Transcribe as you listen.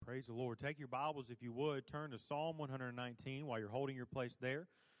Praise the Lord. Take your Bibles, if you would. Turn to Psalm 119 while you're holding your place there.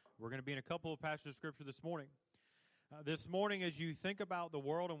 We're going to be in a couple of passages of Scripture this morning. This morning, as you think about the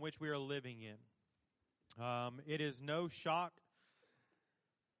world in which we are living in, it is no shock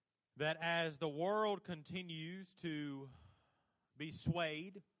that as the world continues to be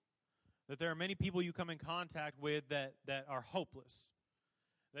swayed, that there are many people you come in contact with that are hopeless.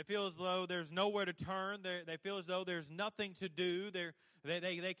 They feel as though there's nowhere to turn. They feel as though there's nothing to do.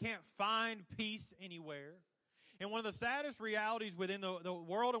 They can't find peace anywhere. And one of the saddest realities within the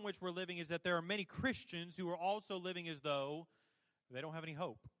world in which we're living is that there are many Christians who are also living as though they don't have any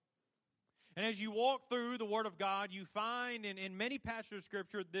hope. And as you walk through the Word of God, you find in many passages of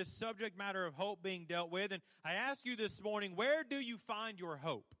Scripture this subject matter of hope being dealt with. And I ask you this morning, where do you find your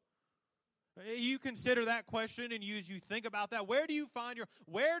hope? You consider that question, and as you think about that, where do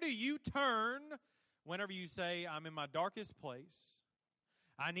you turn whenever you say, I'm in my darkest place,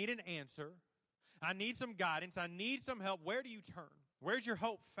 I need an answer, I need some guidance, I need some help? Where do you turn? Where's your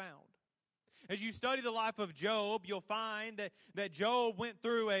hope found? As you study the life of Job, you'll find that Job went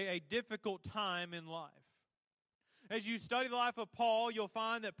through a difficult time in life. As you study the life of Paul, you'll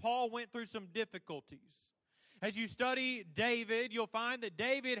find that Paul went through some difficulties. As you study David, you'll find that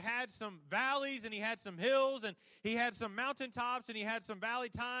David had some valleys and he had some hills and he had some mountaintops and he had some valley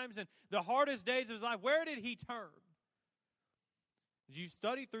times and the hardest days of his life. Where did he turn? As you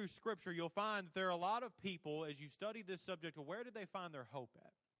study through Scripture, you'll find that there are a lot of people, as you study this subject, where did they find their hope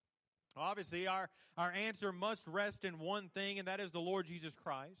at? Obviously, our answer must rest in one thing, and that is the Lord Jesus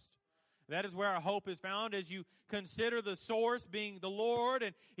Christ. That is where our hope is found as you consider the source being the Lord,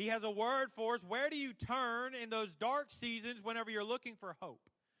 and He has a word for us. Where do you turn in those dark seasons whenever you're looking for hope?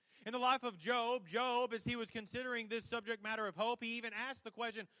 In the life of Job, as he was considering this subject matter of hope, he even asked the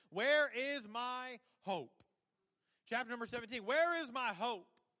question, where is my hope? Chapter number 17, where is my hope?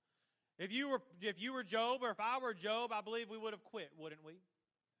 If you were Job, or if I were Job, I believe we would have quit, wouldn't we?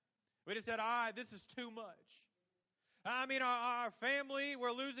 We'd have said, all right, this is too much. I mean, our family,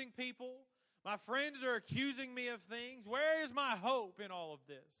 we're losing people. My friends are accusing me of things. Where is my hope in all of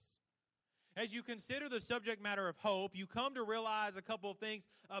this? As you consider the subject matter of hope, you come to realize a couple of things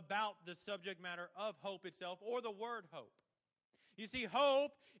about the subject matter of hope itself, or the word hope. You see,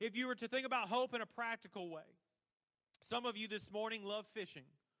 hope, if you were to think about hope in a practical way, some of you this morning love fishing.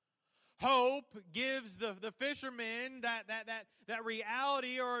 Hope gives the fishermen that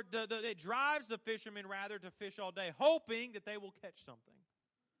reality, or it drives the fishermen rather to fish all day, hoping that they will catch something.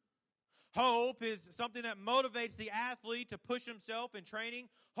 Hope is something that motivates the athlete to push himself in training,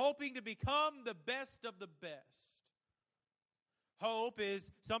 hoping to become the best of the best. Hope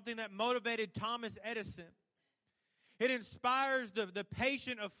is something that motivated Thomas Edison. It inspires the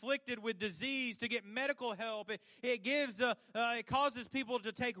patient afflicted with disease to get medical help. It causes people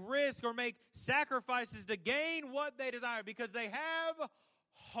to take risks or make sacrifices to gain what they desire because they have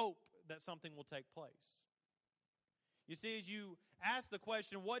hope that something will take place. You see, as you ask the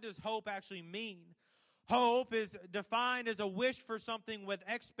question, what does hope actually mean? Hope is defined as a wish for something with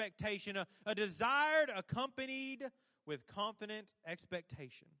expectation, a desire accompanied with confident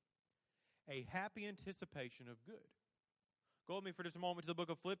expectation, a happy anticipation of good. Go with me for just a moment to the book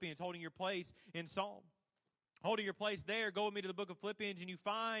of Philippians, holding your place in Psalm. Holding your place there, go with me to the book of Philippians, and you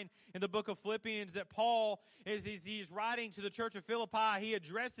find in the book of Philippians that Paul, as he's writing to the church of Philippi, he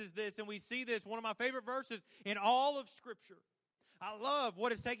addresses this, and we see this, one of my favorite verses in all of Scripture. I love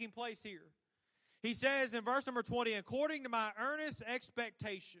what is taking place here. He says in verse number 20, according to my earnest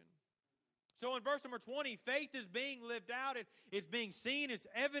expectation. So in verse number 20, faith is being lived out. It's being seen. It's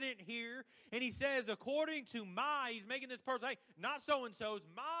evident here. And he says, according to he's making this person, hey, not so-and-so's,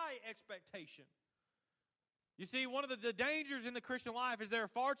 my expectation. You see, one of the dangers in the Christian life is there are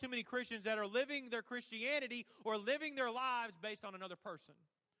far too many Christians that are living their Christianity or living their lives based on another person.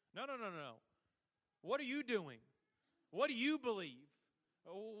 No. What are you doing? What do you believe?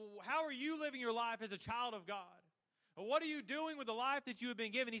 How are you living your life as a child of God? What are you doing with the life that you have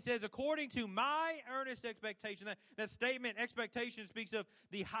been given? He says, according to my earnest expectation. That statement, expectation, speaks of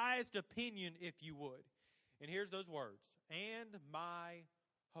the highest opinion, if you would. And here's those words, and my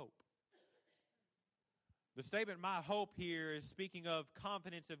hope. The statement, my hope, here is speaking of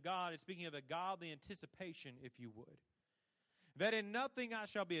confidence of God. It's speaking of a godly anticipation, if you would. That in nothing I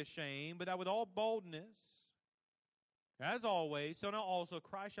shall be ashamed, but that with all boldness, as always, so now also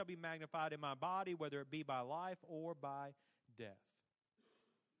Christ shall be magnified in my body, whether it be by life or by death.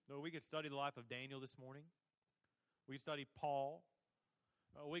 So we could study the life of Daniel this morning. We could study Paul.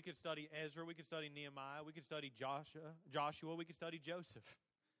 We could study Ezra. We could study Nehemiah. We could study Joshua. We could study Joseph.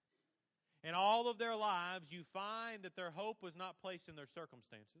 in all of their lives, you find that their hope was not placed in their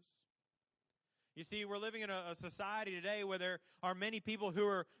circumstances. You see, we're living in a society today where there are many people who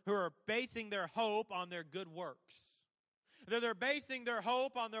are basing their hope on their good works. They're basing their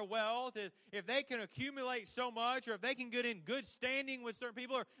hope on their wealth. If they can accumulate so much, or if they can get in good standing with certain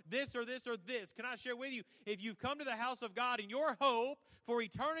people, or this or this or this. Can I share with you, if you've come to the house of God and your hope for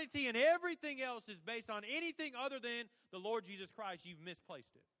eternity and everything else is based on anything other than the Lord Jesus Christ, you've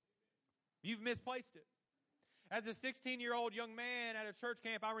misplaced it. You've misplaced it. As a 16-year-old young man at a church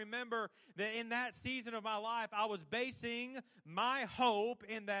camp, I remember that in that season of my life, I was basing my hope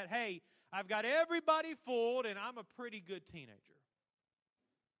in that, hey, I've got everybody fooled and I'm a pretty good teenager.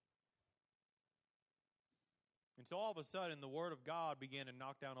 And so all of a sudden, the Word of God began to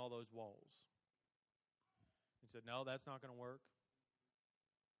knock down all those walls. He said, no, that's not going to work.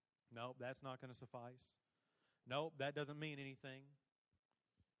 No, that's not going to suffice. No, that doesn't mean anything.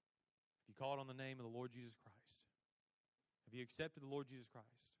 If you call it on the name of the Lord Jesus Christ, have you accepted the Lord Jesus Christ?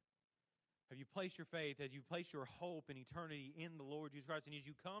 Have you placed your faith, have you placed your hope and eternity in the Lord Jesus Christ? And as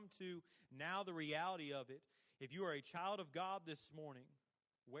you come to now the reality of it, if you are a child of God this morning,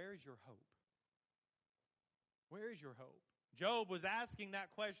 where is your hope? Where is your hope? Job was asking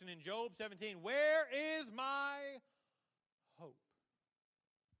that question in Job 17. Where is my hope?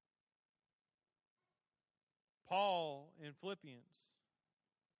 Paul in Philippians,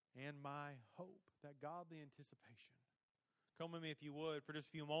 and my hope, that godly anticipation. Come with me, if you would, for just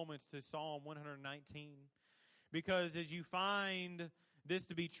a few moments to Psalm 119. Because as you find this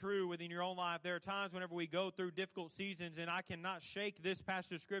to be true within your own life, there are times whenever we go through difficult seasons, and I cannot shake this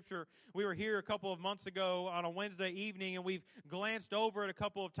passage of Scripture. We were here a couple of months ago on a Wednesday evening, and we've glanced over it a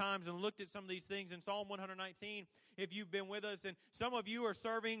couple of times and looked at some of these things in Psalm 119. If you've been with us, and some of you are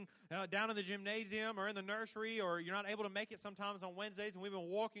serving down in the gymnasium or in the nursery, or you're not able to make it sometimes on Wednesdays, and we've been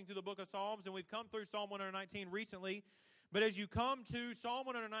walking through the book of Psalms, and we've come through Psalm 119 recently. But as you come to Psalm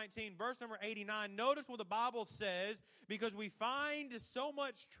 119, verse number 89, notice what the Bible says, because we find so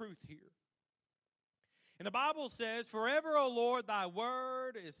much truth here. And the Bible says, forever, O Lord, thy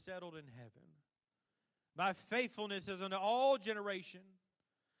word is settled in heaven. Thy faithfulness is unto all generation.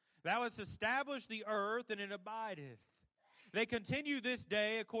 Thou hast established the earth, and it abideth. They continue this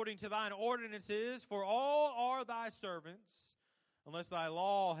day according to thine ordinances, for all are thy servants. Unless thy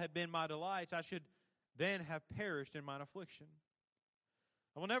law had been my delights, I should then have perished in mine affliction.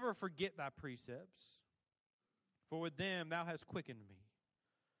 I will never forget thy precepts, for with them thou hast quickened me.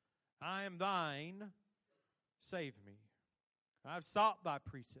 I am thine, save me. I have sought thy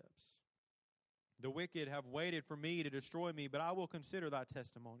precepts. The wicked have waited for me to destroy me, but I will consider thy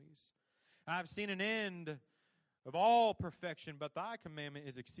testimonies. I have seen an end of all perfection, but thy commandment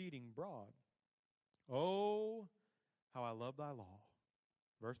is exceeding broad. Oh, how I love thy law.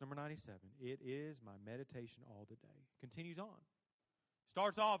 Verse number 97, it is my meditation all the day. Continues on.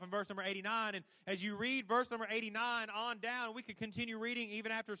 Starts off in verse number 89, and as you read verse number 89 on down, we could continue reading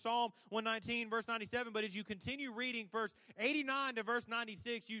even after Psalm 119, verse 97, but as you continue reading verse 89 to verse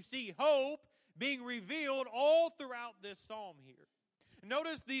 96, you see hope being revealed all throughout this psalm here.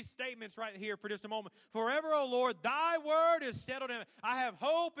 Notice these statements right here for just a moment. Forever, O Lord, thy word is settled in. I have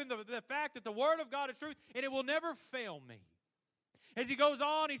hope in the fact that the word of God is truth, and it will never fail me. As he goes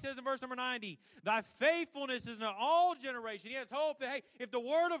on, he says in verse number 90, thy faithfulness is in all generations. He has hope that, hey, if the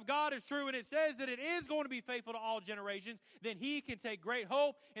word of God is true and it says that it is going to be faithful to all generations, then he can take great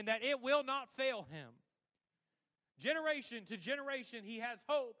hope in that it will not fail him. Generation to generation, he has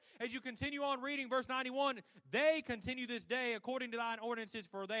hope. As you continue on reading verse 91, they continue this day according to thine ordinances,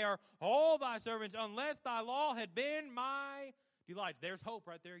 for they are all thy servants, unless thy law had been my delights. There's hope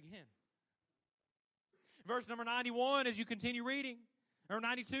right there again. Verse number 91, as you continue reading, or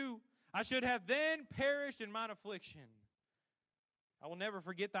 92, I should have then perished in mine affliction. I will never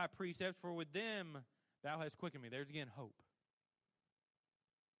forget thy precepts, for with them thou hast quickened me. There's again hope.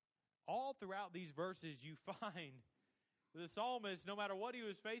 All throughout these verses, you find the psalmist, no matter what he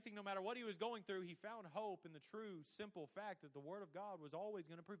was facing, no matter what he was going through, he found hope in the true, simple fact that the word of God was always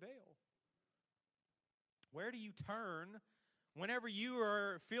going to prevail. Where do you turn whenever you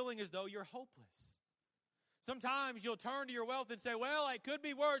are feeling as though you're hopeless? Sometimes you'll turn to your wealth and say, well, it could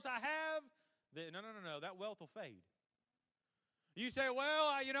be worse. I have. No. That wealth will fade. You say, well,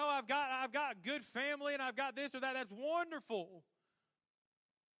 I've got good family and I've got this or that. That's wonderful.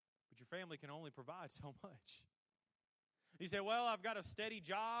 But your family can only provide so much. You say, well, I've got a steady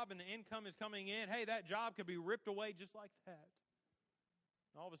job and the income is coming in. Hey, that job could be ripped away just like that.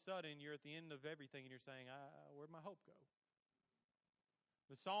 And all of a sudden, you're at the end of everything and you're saying, where'd my hope go?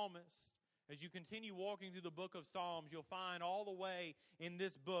 The psalmist, As you continue walking through the book of Psalms, you'll find all the way in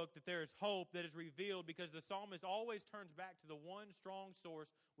this book that there is hope that is revealed because the psalmist always turns back to the one strong source,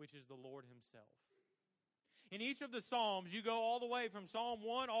 which is the Lord himself. In each of the Psalms, you go all the way from Psalm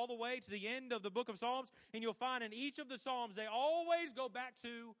 1 all the way to the end of the book of Psalms, and you'll find in each of the Psalms, they always go back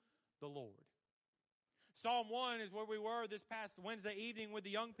to the Lord. Psalm 1 is where we were this past Wednesday evening with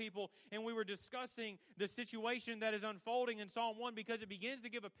the young people, and we were discussing the situation that is unfolding in Psalm 1 because it begins to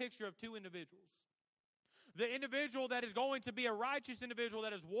give a picture of two individuals. The individual that is going to be a righteous individual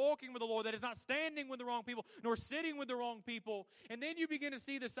that is walking with the Lord, that is not standing with the wrong people, nor sitting with the wrong people. And then you begin to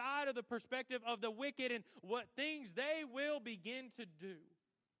see the side of the perspective of the wicked and what things they will begin to do.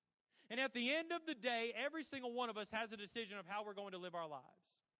 And at the end of the day, every single one of us has a decision of how we're going to live our lives.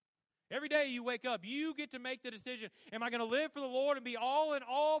 Every day you wake up, you get to make the decision. Am I going to live for the Lord and be all in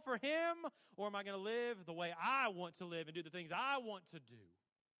all for Him? Or am I going to live the way I want to live and do the things I want to do?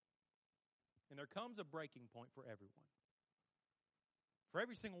 And there comes a breaking point for everyone. For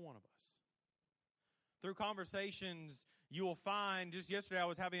every single one of us. Through conversations, you will find, just yesterday I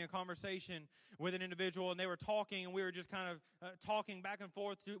was having a conversation with an individual and they were talking and we were just kind of talking back and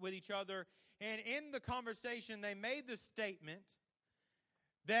forth with each other. And in the conversation, they made the statement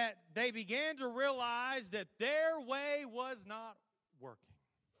that they began to realize that their way was not working.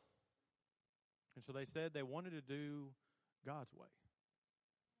 And so they said they wanted to do God's way.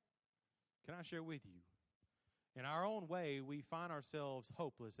 Can I share with you? In our own way, we find ourselves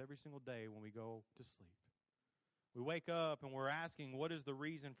hopeless every single day when we go to sleep. We wake up and we're asking, what is the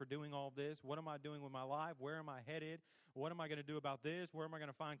reason for doing all this? What am I doing with my life? Where am I headed? What am I going to do about this? Where am I going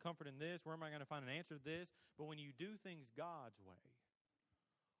to find comfort in this? Where am I going to find an answer to this? But when you do things God's way,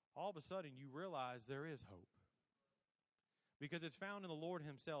 all of a sudden you realize there is hope. Because it's found in the Lord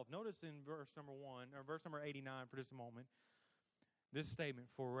himself. Notice in verse number 1, or verse number 89 for just a moment, this statement,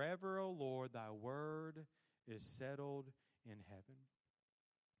 forever, O Lord, thy word is settled in heaven.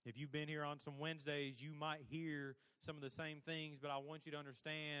 If you've been here on some Wednesdays, you might hear some of the same things, but I want you to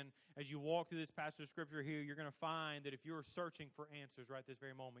understand, as you walk through this passage of Scripture here, you're going to find that if you're searching for answers right this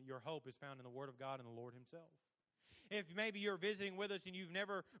very moment, your hope is found in the Word of God and the Lord himself. If maybe you're visiting with us and you've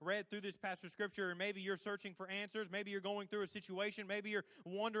never read through this passage of Scripture, and maybe you're searching for answers, maybe you're going through a situation, maybe you're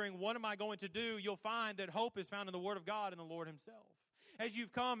wondering, what am I going to do? You'll find that hope is found in the Word of God and the Lord himself. As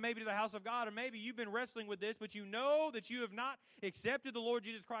you've come maybe to the house of God, or maybe you've been wrestling with this, but you know that you have not accepted the Lord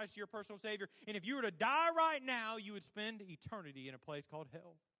Jesus Christ as your personal Savior, and if you were to die right now, you would spend eternity in a place called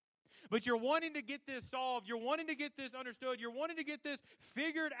hell. But you're wanting to get this solved, you're wanting to get this understood, you're wanting to get this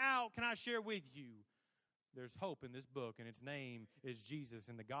figured out. Can I share with you? There's hope in this book, and its name is Jesus,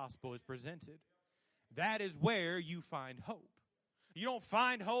 and the gospel is presented. That is where you find hope. You don't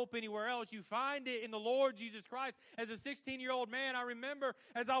find hope anywhere else. You find it in the Lord Jesus Christ. As a 16-year-old man, I remember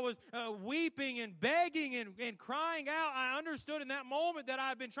as I was weeping and begging and crying out, I understood in that moment that I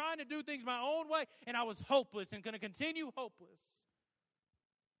had been trying to do things my own way, and I was hopeless and going to continue hopeless.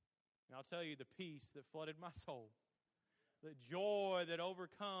 And I'll tell you the peace that flooded my soul, the joy that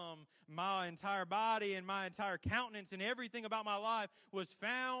overcome my entire body and my entire countenance and everything about my life was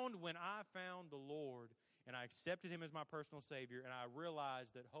found when I found the Lord. And I accepted him as my personal Savior, and I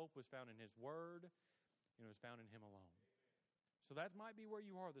realized that hope was found in his word, and it was found in him alone. So that might be where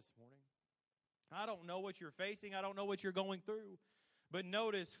you are this morning. I don't know what you're facing. I don't know what you're going through. But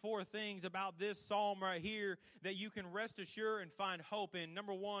notice 4 things about this psalm right here that you can rest assured and find hope in.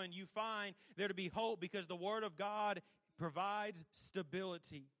 Number 1, you find there to be hope because the Word of God provides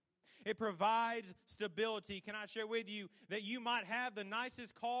stability. It provides stability. Can I share with you that you might have the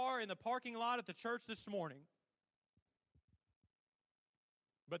nicest car in the parking lot at the church this morning,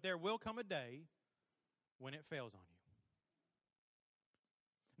 but there will come a day when it fails on you.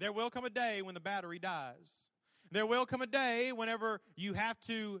 There will come a day when the battery dies. There will come a day whenever you have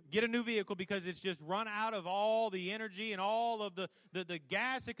to get a new vehicle because it's just run out of all the energy and all of the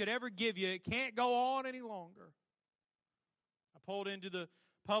gas it could ever give you. It can't go on any longer. I pulled into the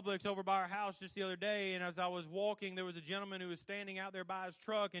Publix over by our house just the other day, and as I was walking, there was a gentleman who was standing out there by his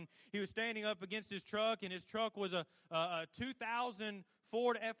truck, and he was standing up against his truck, and his truck was a 2000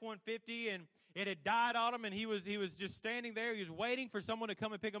 Ford F-150, and it had died on him, and he was just standing there. He was waiting for someone to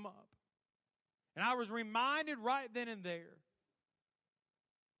come and pick him up. And I was reminded right then and there,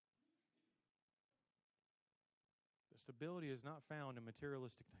 the stability is not found in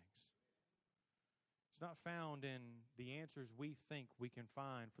materialistic things. It's not found in the answers we think we can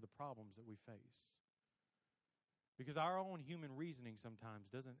find for the problems that we face. Because our own human reasoning sometimes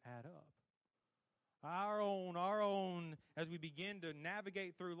doesn't add up. as we begin to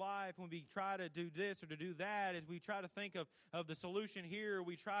navigate through life, when we try to do this or to do that, as we try to think of the solution here,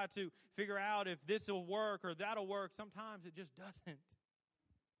 we try to figure out if this will work or that'll work, sometimes it just doesn't.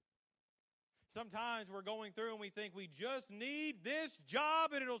 Sometimes we're going through and we think we just need this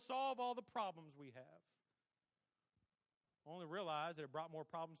job and it'll solve all the problems we have. Only realize that it brought more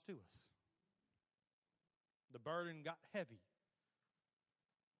problems to us. The burden got heavy.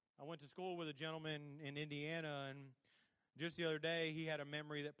 I went to school with a gentleman in Indiana, and just the other day he had a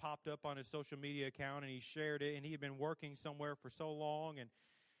memory that popped up on his social media account, and he shared it, and he had been working somewhere for so long, and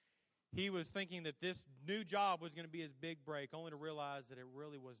he was thinking that this new job was going to be his big break, only to realize that it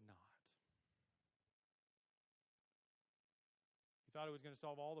really was not. He thought it was going to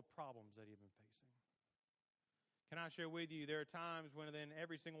solve all the problems that he had been facing. Can I share with you, there are times when in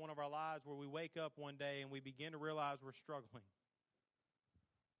every single one of our lives where we wake up one day and we begin to realize we're struggling.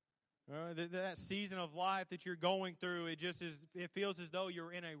 That season of life that you're going through, it feels as though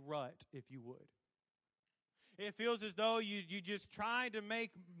you're in a rut, if you would. It feels as though you just trying to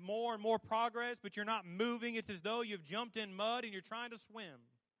make more and more progress, but you're not moving. It's as though you've jumped in mud and you're trying to swim.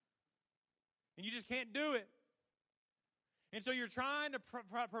 And you just can't do it. And so you're trying to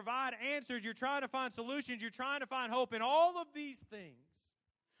provide answers. You're trying to find solutions. You're trying to find hope in all of these things.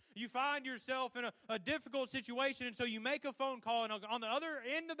 You find yourself in a difficult situation, and so you make a phone call, and on the other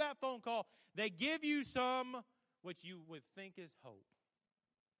end of that phone call, they give you some which you would think is hope.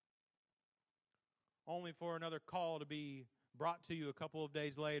 Only for another call to be brought to you a couple of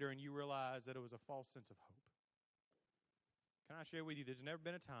days later, and you realize that it was a false sense of hope. Can I share with you, there's never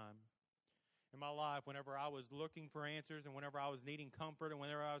been a time in my life whenever I was looking for answers and whenever I was needing comfort and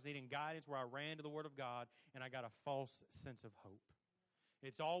whenever I was needing guidance where I ran to the Word of God and I got a false sense of hope.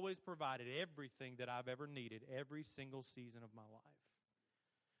 It's always provided everything that I've ever needed every single season of my life.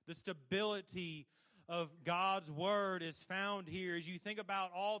 The stability of God's Word is found here. As you think about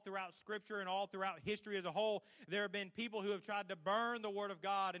all throughout Scripture and all throughout history as a whole, there have been people who have tried to burn the Word of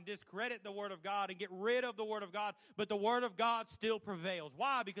God and discredit the Word of God and get rid of the Word of God, but the Word of God still prevails.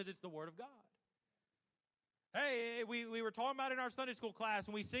 Why? Because it's the Word of God. Hey, we were talking about it in our Sunday school class,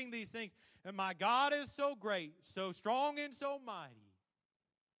 and we sing these things, and my God is so great, so strong, and so mighty.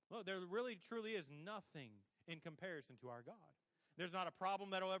 Well, there really, truly is nothing in comparison to our God. There's not a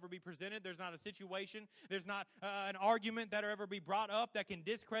problem that will ever be presented. There's not a situation. There's not an argument that will ever be brought up that can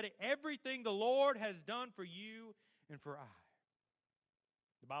discredit everything the Lord has done for you and for I.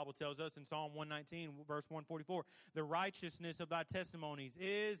 The Bible tells us in Psalm 119, verse 144, the righteousness of thy testimonies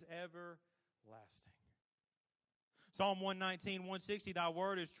is everlasting. Psalm 119, 160, thy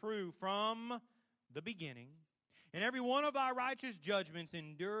word is true from the beginning, and every one of thy righteous judgments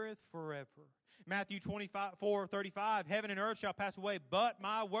endureth forever. Matthew 24:35, heaven and earth shall pass away, but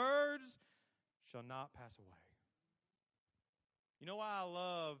my words shall not pass away. You know why I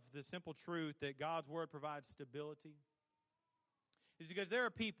love the simple truth that God's word provides stability? Is because there are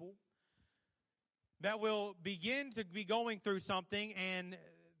people that will begin to be going through something, and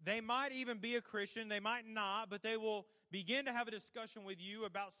they might even be a Christian, they might not, but they will begin to have a discussion with you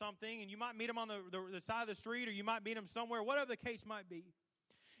about something, and you might meet them on the side of the street, or you might meet them somewhere, whatever the case might be.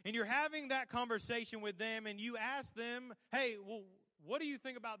 And you're having that conversation with them, and you ask them, hey, well, what do you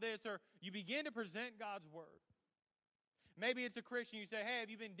think about this? Or you begin to present God's word. Maybe it's a Christian, you say, hey, have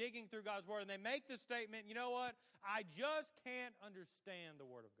you been digging through God's word? And they make the statement, you know what? I just can't understand the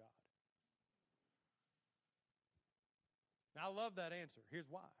word of God. Now, I love that answer. Here's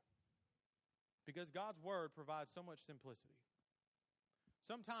why. Because God's word provides so much simplicity.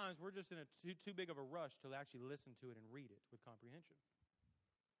 Sometimes we're just in too big of a rush to actually listen to it and read it with comprehension.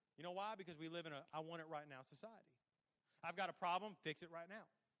 You know why? Because we live in a I want it right now society. I've got a problem, fix it right now.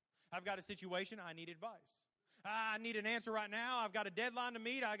 I've got a situation, I need advice. I need an answer right now. I've got a deadline to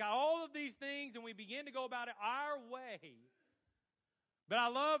meet. I got all of these things, and we begin to go about it our way. But I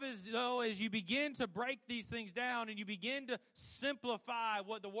love as you begin to break these things down and you begin to simplify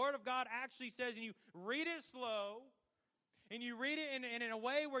what the Word of God actually says, and you read it slow, and you read it in a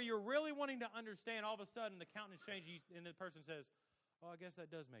way where you're really wanting to understand, all of a sudden the countenance changes and the person says, oh, I guess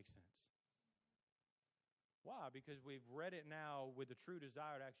that does make sense. Why? Because we've read it now with the true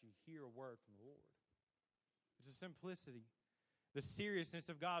desire to actually hear a word from the Lord. It's a simplicity. The seriousness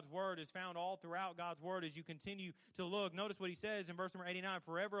of God's word is found all throughout God's word as you continue to look. Notice what he says in verse number 89,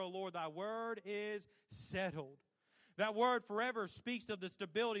 forever, O Lord, thy word is settled. That word forever speaks of the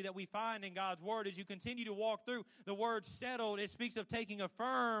stability that we find in God's word. As you continue to walk through the word settled, it speaks of taking a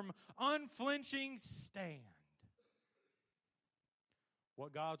firm, unflinching stand.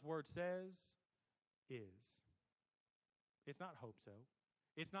 What God's word says is. It's not hope so.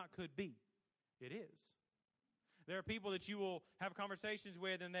 It's not could be. It is. There are people that you will have conversations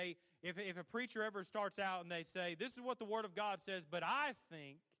with, and if a preacher ever starts out and they say, this is what the Word of God says, but I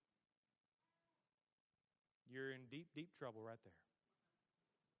think, you're in deep, deep trouble right there.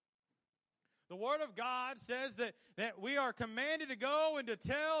 The Word of God says that we are commanded to go and to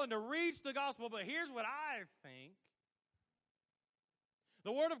tell and to reach the gospel, but here's what I think.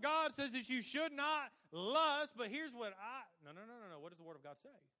 The Word of God says that you should not lust, but here's what No. What does the Word of God say?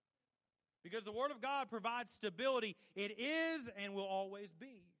 Because the Word of God provides stability. It is and will always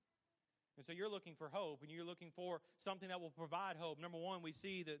be. And so you're looking for hope, and you're looking for something that will provide hope. Number one, we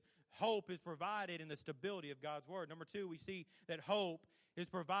see that hope is provided in the stability of God's Word. Number two, we see that hope is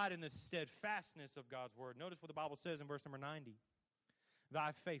provided in the steadfastness of God's Word. Notice what the Bible says in verse number 90.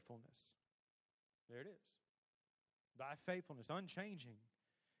 Thy faithfulness. There it is. Thy faithfulness, unchanging,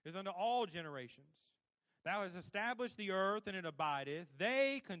 is unto all generations. Thou hast established the earth, and it abideth.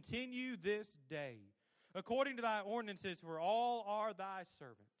 They continue this day. According to thy ordinances, for all are thy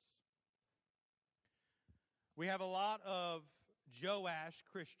servants. We have a lot of Joash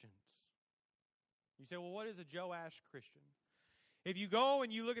Christians. You say, well, what is a Joash Christian? If you go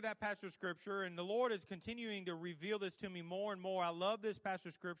and you look at that passage of Scripture, and the Lord is continuing to reveal this to me more and more. I love this passage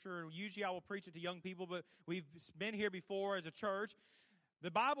of Scripture, and usually I will preach it to young people, but we've been here before as a church.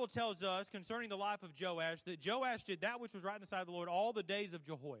 The Bible tells us concerning the life of Joash that Joash did that which was right in the sight of the Lord all the days of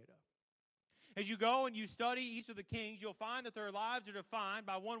Jehoiada. As you go and you study each of the kings, you'll find that their lives are defined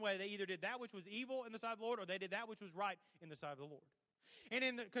by one way. They either did that which was evil in the sight of the Lord, or they did that which was right in the sight of the Lord.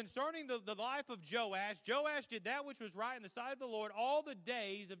 And concerning the life of Joash did that which was right in the sight of the Lord all the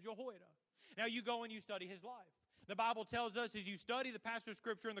days of Jehoiada. Now you go and you study his life. The Bible tells us as you study the passage of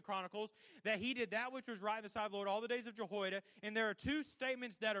Scripture in the Chronicles that he did that which was right in the sight of the Lord all the days of Jehoiada, and there are two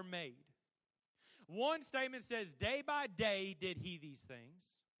statements that are made. One statement says, day by day did he these things.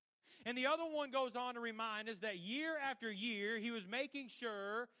 And the other one goes on to remind us that year after year he was making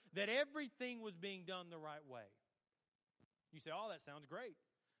sure that everything was being done the right way. You say, oh, that sounds great.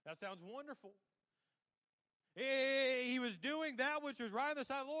 That sounds wonderful. He was doing that which was right in the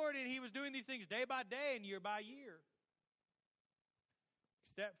sight of the Lord, and he was doing these things day by day and year by year.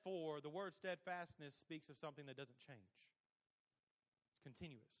 Step 4, the word steadfastness speaks of something that doesn't change. It's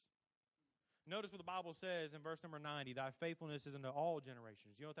continuous. Notice what the Bible says in verse number 90, thy faithfulness is unto all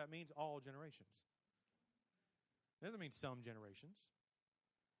generations. You know what that means? All generations. It doesn't mean some generations.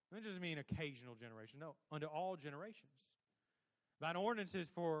 It doesn't mean occasional generation. No, unto all generations. Thine ordinance is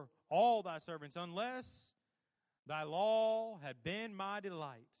for all thy servants, unless thy law had been my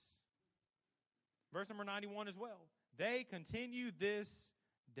delights. Verse number 91 as well. They continue this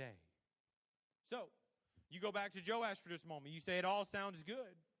day. So, you go back to Joash for just a moment. You say it all sounds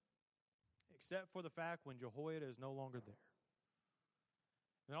good, except for the fact when Jehoiada is no longer there.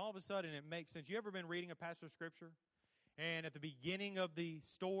 And all of a sudden it makes sense. You ever been reading a passage of Scripture? And at the beginning of the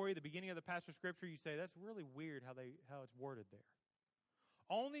story, the beginning of the passage of Scripture, you say, that's really weird how it's worded there.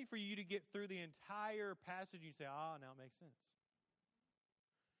 Only for you to get through the entire passage, you say, now it makes sense.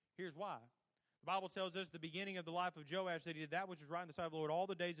 Here's why. The Bible tells us the beginning of the life of Joash that he did that which was right in the sight of the Lord all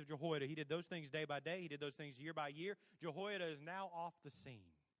the days of Jehoiada. He did those things day by day. He did those things year by year. Jehoiada is now off the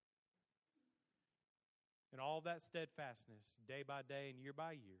scene. And all that steadfastness, day by day and year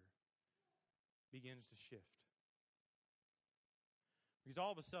by year, begins to shift. Because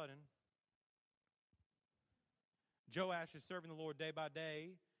all of a sudden, Joash is serving the Lord day by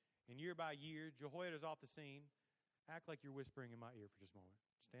day and year by year. Jehoiada is off the scene. Act like you're whispering in my ear for just a moment.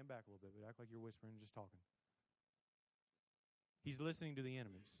 Stand back a little bit, but act like you're whispering and just talking. He's listening to the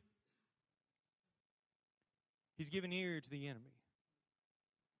enemies. He's giving ear to the enemy.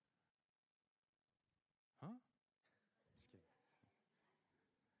 Huh? Just kidding.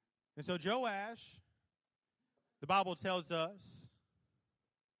 And so Joash, the Bible tells us,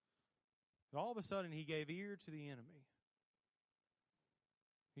 that all of a sudden he gave ear to the enemy.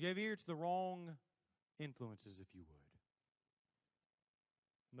 He gave ear to the wrong influences, if you would.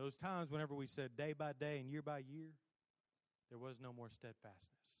 And those times whenever we said day by day and year by year, there was no more steadfastness.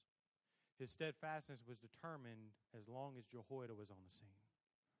 His steadfastness was determined as long as Jehoiada was on the scene.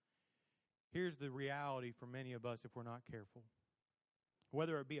 Here's the reality for many of us if we're not careful.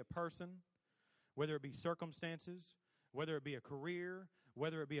 Whether it be a person, whether it be circumstances, whether it be a career,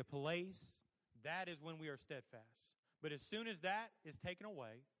 whether it be a place, that is when we are steadfast. But as soon as that is taken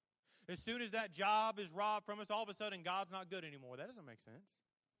away, as soon as that job is robbed from us, all of a sudden God's not good anymore. That doesn't make sense.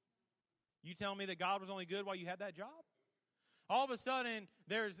 You tell me that God was only good while you had that job? All of a sudden,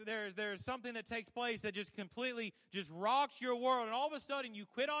 there's something that takes place that just completely just rocks your world, and all of a sudden you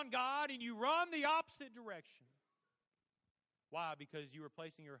quit on God and you run the opposite direction. Why? Because you were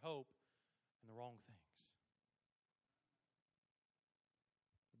placing your hope in the wrong things.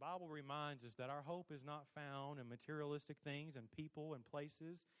 The Bible reminds us that our hope is not found in materialistic things and people and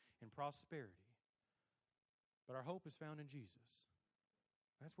places and prosperity. But our hope is found in Jesus.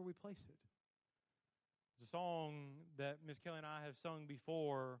 That's where we place it. It's a song that Miss Kelly and I have sung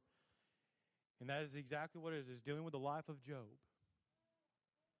before, and that is exactly what it is. It's dealing with the life of Job.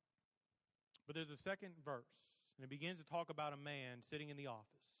 But there's a second verse, and it begins to talk about a man sitting in the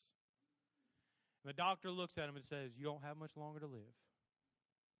office. And the doctor looks at him and says, "You don't have much longer to live.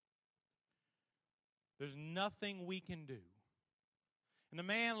 There's nothing we can do." And the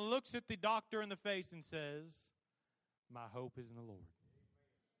man looks at the doctor in the face and says, "My hope is in the Lord."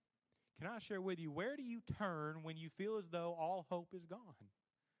 Can I share with you, where do you turn when you feel as though all hope is gone?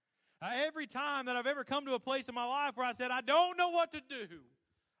 Every time that I've ever come to a place in my life where I said, I don't know what to do,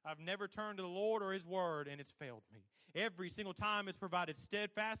 I've never turned to the Lord or His Word, and it's failed me. Every single time it's provided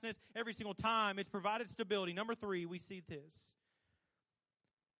steadfastness. Every single time it's provided stability. Number 3, we see this.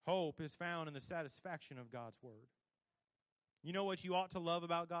 Hope is found in the satisfaction of God's Word. You know what you ought to love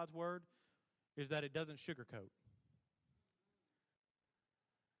about God's Word? Is that it doesn't sugarcoat.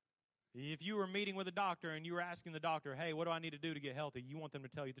 If you were meeting with a doctor and you were asking the doctor, hey, what do I need to do to get healthy? You want them to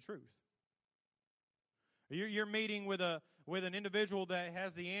tell you the truth. You're meeting with an individual that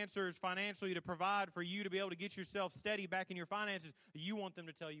has the answers financially to provide for you to be able to get yourself steady back in your finances. You want them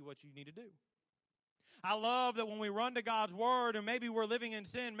to tell you what you need to do. I love that when we run to God's Word and maybe we're living in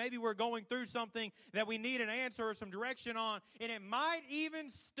sin, maybe we're going through something that we need an answer or some direction on, and it might even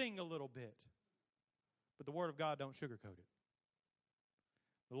sting a little bit. But the Word of God don't sugarcoat it.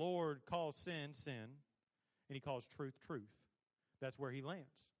 The Lord calls sin, sin, and He calls truth, truth. That's where He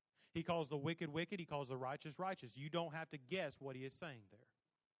lands. He calls the wicked, wicked. He calls the righteous, righteous. You don't have to guess what He is saying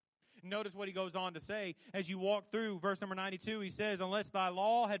there. Notice what He goes on to say. As you walk through verse number 92, He says, unless thy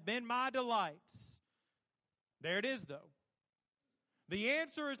law had been my delights. There it is, though. The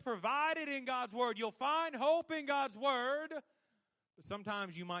answer is provided in God's Word. You'll find hope in God's Word, but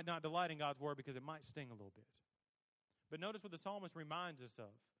sometimes you might not delight in God's Word because it might sting a little bit. But notice what the psalmist reminds us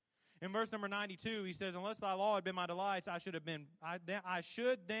of. In verse number 92, he says, unless thy law had been my delights, I should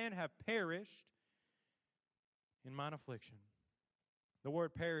then have perished in mine affliction. The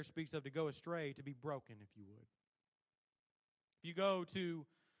word perish speaks of to go astray, to be broken, if you would. If you go to,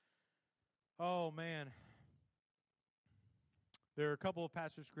 there are a couple of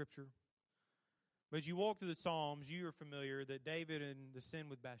passages of Scripture. But as you walk through the Psalms, you are familiar that David and the sin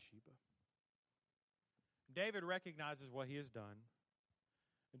with Bathsheba. David recognizes what he has done.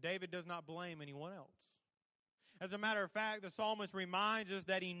 David does not blame anyone else. As a matter of fact, the psalmist reminds us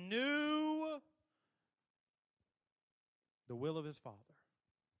that he knew the will of his father.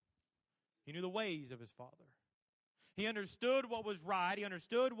 He knew the ways of his father. He understood what was right. He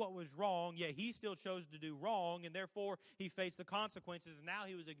understood what was wrong, yet he still chose to do wrong, and therefore he faced the consequences. And now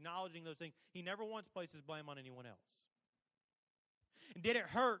he was acknowledging those things. He never once places blame on anyone else. And did it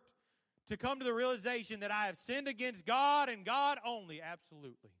hurt to come to the realization that I have sinned against God and God only?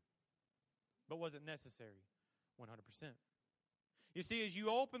 Absolutely. But was it necessary? 100%. You see, as you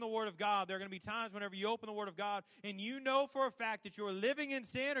open the Word of God, there are going to be times whenever you open the Word of God and you know for a fact that you're living in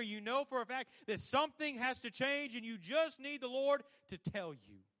sin, or you know for a fact that something has to change and you just need the Lord to tell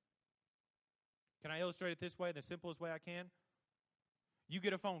you. Can I illustrate it this way, the simplest way I can? You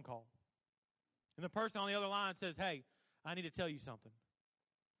get a phone call, and the person on the other line says, hey, I need to tell you something.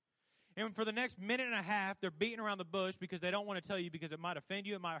 And for the next minute and a half, they're beating around the bush because they don't want to tell you because it might offend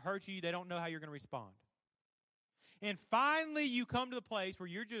you, it might hurt you, they don't know how you're going to respond. And finally, you come to the place where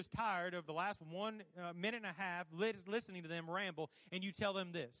you're just tired of the last 1 minute and a half listening to them ramble, and you tell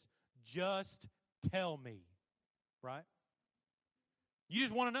them this, just tell me, right? You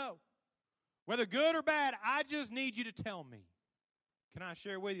just want to know. Whether good or bad, I just need you to tell me. Can I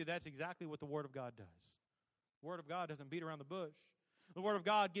share with you, that's exactly what the Word of God does. The Word of God doesn't beat around the bush. The Word of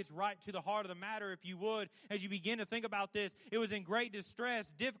God gets right to the heart of the matter, if you would. As you begin to think about this, it was in great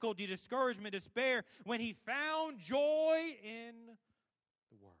distress, difficulty, discouragement, despair, when he found joy in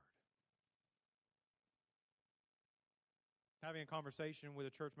the Word. Having a conversation with a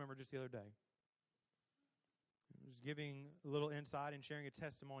church member just the other day. I was giving a little insight and sharing a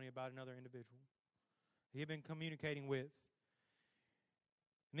testimony about another individual he had been communicating with.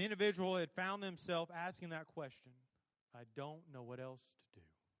 And the individual had found themselves asking that question, I don't know what else to do.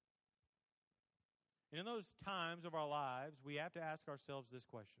 And in those times of our lives, we have to ask ourselves this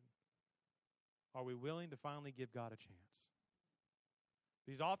question. Are we willing to finally give God a chance?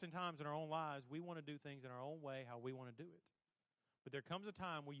 Because oftentimes in our own lives, we want to do things in our own way, how we want to do it. But there comes a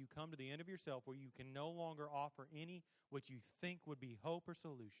time where you come to the end of yourself where you can no longer offer any what you think would be hope or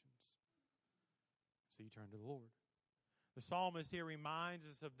solutions. So you turn to the Lord. The psalmist here reminds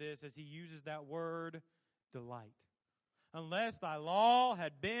us of this as he uses that word, delight. Unless thy law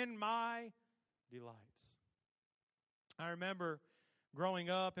had been my delights. I remember growing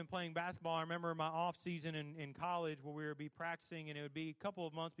up and playing basketball. I remember my off season in college where we would be practicing, and it would be a couple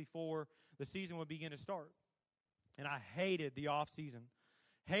of months before the season would begin to start. And I hated the off season.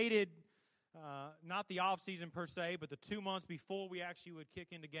 Hated not the off season per se, but the 2 months before we actually would kick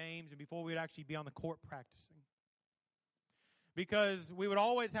into games and before we would actually be on the court practicing. Because we would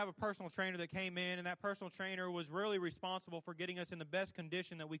always have a personal trainer that came in, and that personal trainer was really responsible for getting us in the best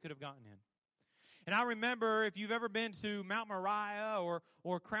condition that we could have gotten in. And I remember, if you've ever been to Mount Moriah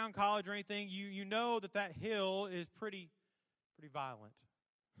or Crown College or anything, you know that hill is pretty violent.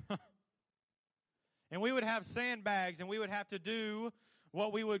 And we would have sandbags, and we would have to do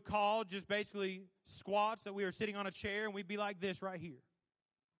what we would call just basically squats, that we were sitting on a chair, and we'd be like this right here.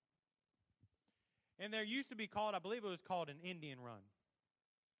 And there used to be called, I believe it was called an Indian run.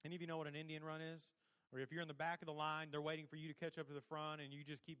 Any of you know what an Indian run is? Or if you're in the back of the line, they're waiting for you to catch up to the front, and you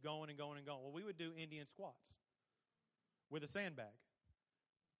just keep going and going and going. Well, we would do Indian squats with a sandbag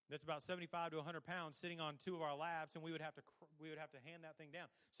that's about 75 to 100 pounds sitting on two of our laps, and we would have to hand that thing down.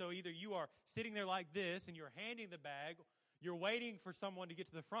 So either you are sitting there like this, and you're handing the bag, you're waiting for someone to get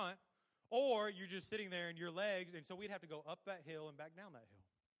to the front, or you're just sitting there in your legs, and so we'd have to go up that hill and back down that hill.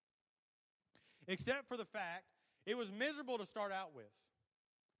 Except for the fact, it was miserable to start out with.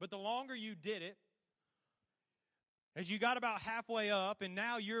 But the longer you did it, as you got about halfway up, and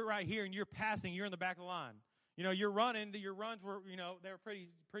now you're right here, and you're passing, you're in the back of the line. You know, you're running, your runs were, they were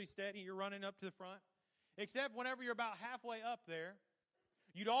pretty steady. You're running up to the front. Except whenever you're about halfway up there,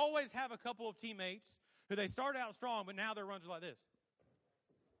 you'd always have a couple of teammates who they started out strong, but now their runs are like this.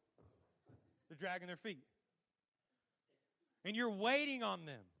 They're dragging their feet. And you're waiting on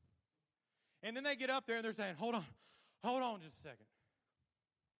them. And then they get up there and they're saying, hold on just a second.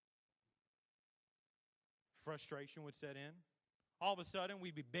 Frustration would set in. All of a sudden,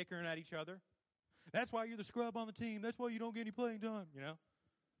 we'd be bickering at each other. That's why you're the scrub on the team. That's why you don't get any playing time,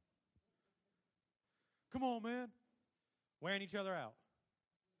 Come on, man. Wearing each other out.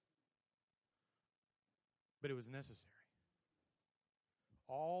 But it was necessary.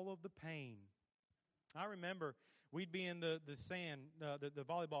 All of the pain. I remember we'd be in the sand, the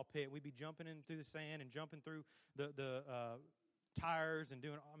volleyball pit. We'd be jumping in through the sand and jumping through the tires and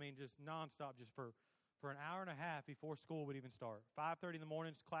doing, just nonstop, just for an hour and a half before school would even start. 5:30 in the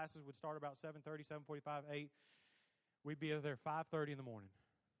morning, classes would start about 7:30, 7:45, 8. We'd be there 5:30 in the morning.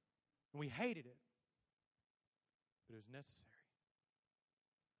 And we hated it. But it was necessary.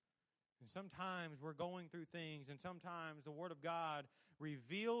 And sometimes we're going through things, and sometimes the Word of God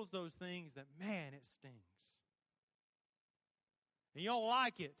reveals those things that, man, it stings. And you don't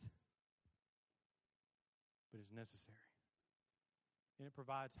like it. But it's necessary. And it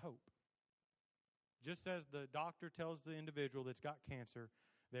provides hope. Just as the doctor tells the individual that's got cancer,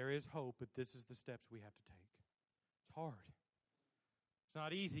 there is hope, but this is the steps we have to take. It's hard. It's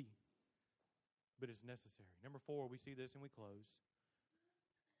not easy, but it's necessary. Number 4, we see this and we close.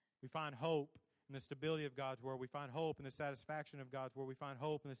 We find hope in the stability of God's Word. We find hope in the satisfaction of God's Word. We find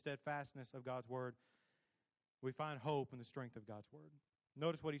hope in the steadfastness of God's Word. We find hope in the strength of God's Word.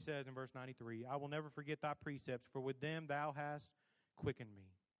 Notice what he says in verse 93. I will never forget thy precepts, for with them thou hast quickened me.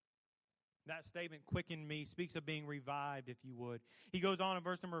 That statement, quicken me, speaks of being revived, if you would. He goes on in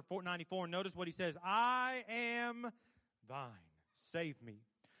verse number 94. Notice what he says. I am thine. Save me,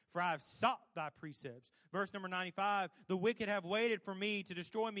 for I have sought thy precepts. Verse number 95. The wicked have waited for me to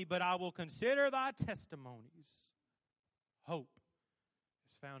destroy me, but I will consider thy testimonies. Hope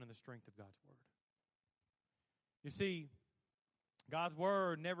is found in the strength of God's Word. You see, God's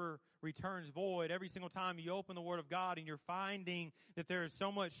Word never returns void. Every single time you open the Word of God and you're finding that there is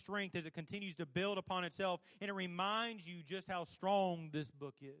so much strength as it continues to build upon itself, and it reminds you just how strong this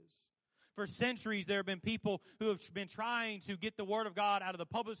book is. For centuries, there have been people who have been trying to get the Word of God out of the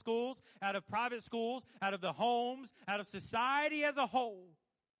public schools, out of private schools, out of the homes, out of society as a whole.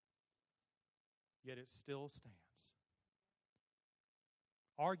 Yet it still stands.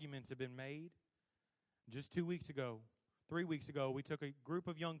 Arguments have been made. Just 3 weeks ago, we took a group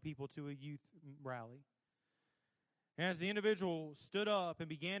of young people to a youth rally. And as the individual stood up and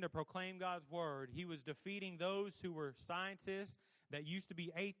began to proclaim God's Word, he was defeating those who were scientists that used to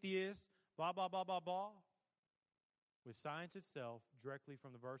be atheists, blah, blah, blah, blah, blah, with science itself directly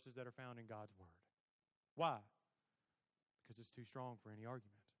from the verses that are found in God's Word. Why? Because it's too strong for any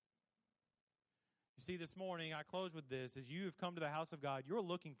argument. You see, this morning, I close with this. As you have come to the house of God, you're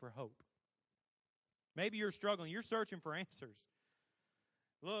looking for hope. Maybe you're struggling. You're searching for answers.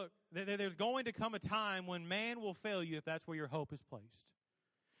 Look, there's going to come a time when man will fail you if that's where your hope is placed.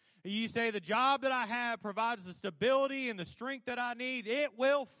 You say, the job that I have provides the stability and the strength that I need. It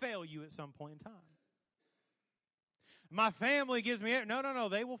will fail you at some point in time. My family gives me... No.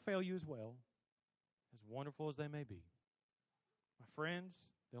 They will fail you as well. As wonderful as they may be. My friends,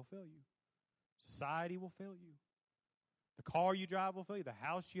 they'll fail you. Society will fail you. The car you drive will fail you. The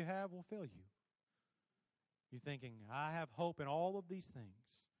house you have will fail you. You're thinking, I have hope in all of these things.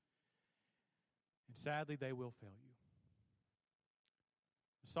 And sadly, they will fail you.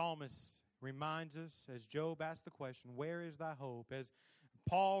 The psalmist reminds us, as Job asks the question, where is thy hope? As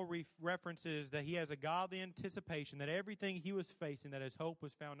Paul references that he has a godly anticipation that everything he was facing, that his hope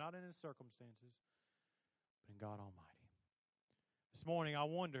was found not in his circumstances, but in God Almighty. This morning, I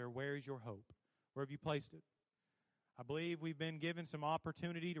wonder, where is your hope? Where have you placed it? I believe we've been given some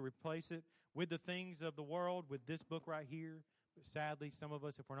opportunity to replace it with the things of the world, with this book right here. But sadly, some of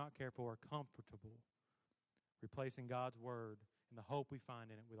us, if we're not careful, are comfortable replacing God's word and the hope we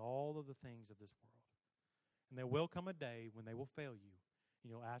find in it with all of the things of this world. And there will come a day when they will fail you, and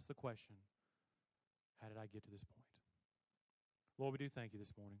you'll ask the question, how did I get to this point? Lord, we do thank you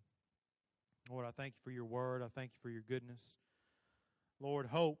this morning. Lord, I thank you for your word. I thank you for your goodness. Lord,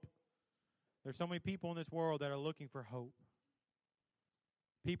 hope. There's so many people in this world that are looking for hope.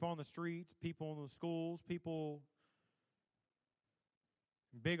 People on the streets, people in the schools, people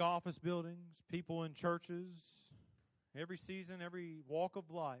in big office buildings, people in churches. Every season, every walk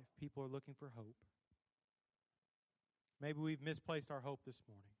of life, people are looking for hope. Maybe we've misplaced our hope this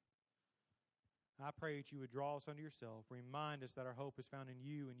morning. I pray that you would draw us unto yourself. Remind us that our hope is found in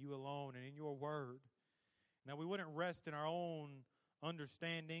you and you alone and in your word. Now, we wouldn't rest in our own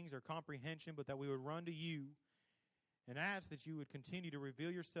understandings or comprehension, but that we would run to you and ask that you would continue to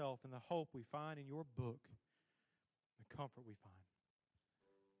reveal yourself in the hope we find in your book, the comfort we find.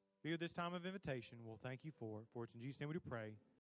 Be with this time of invitation. We'll thank you for it. For it's in Jesus' name we do pray.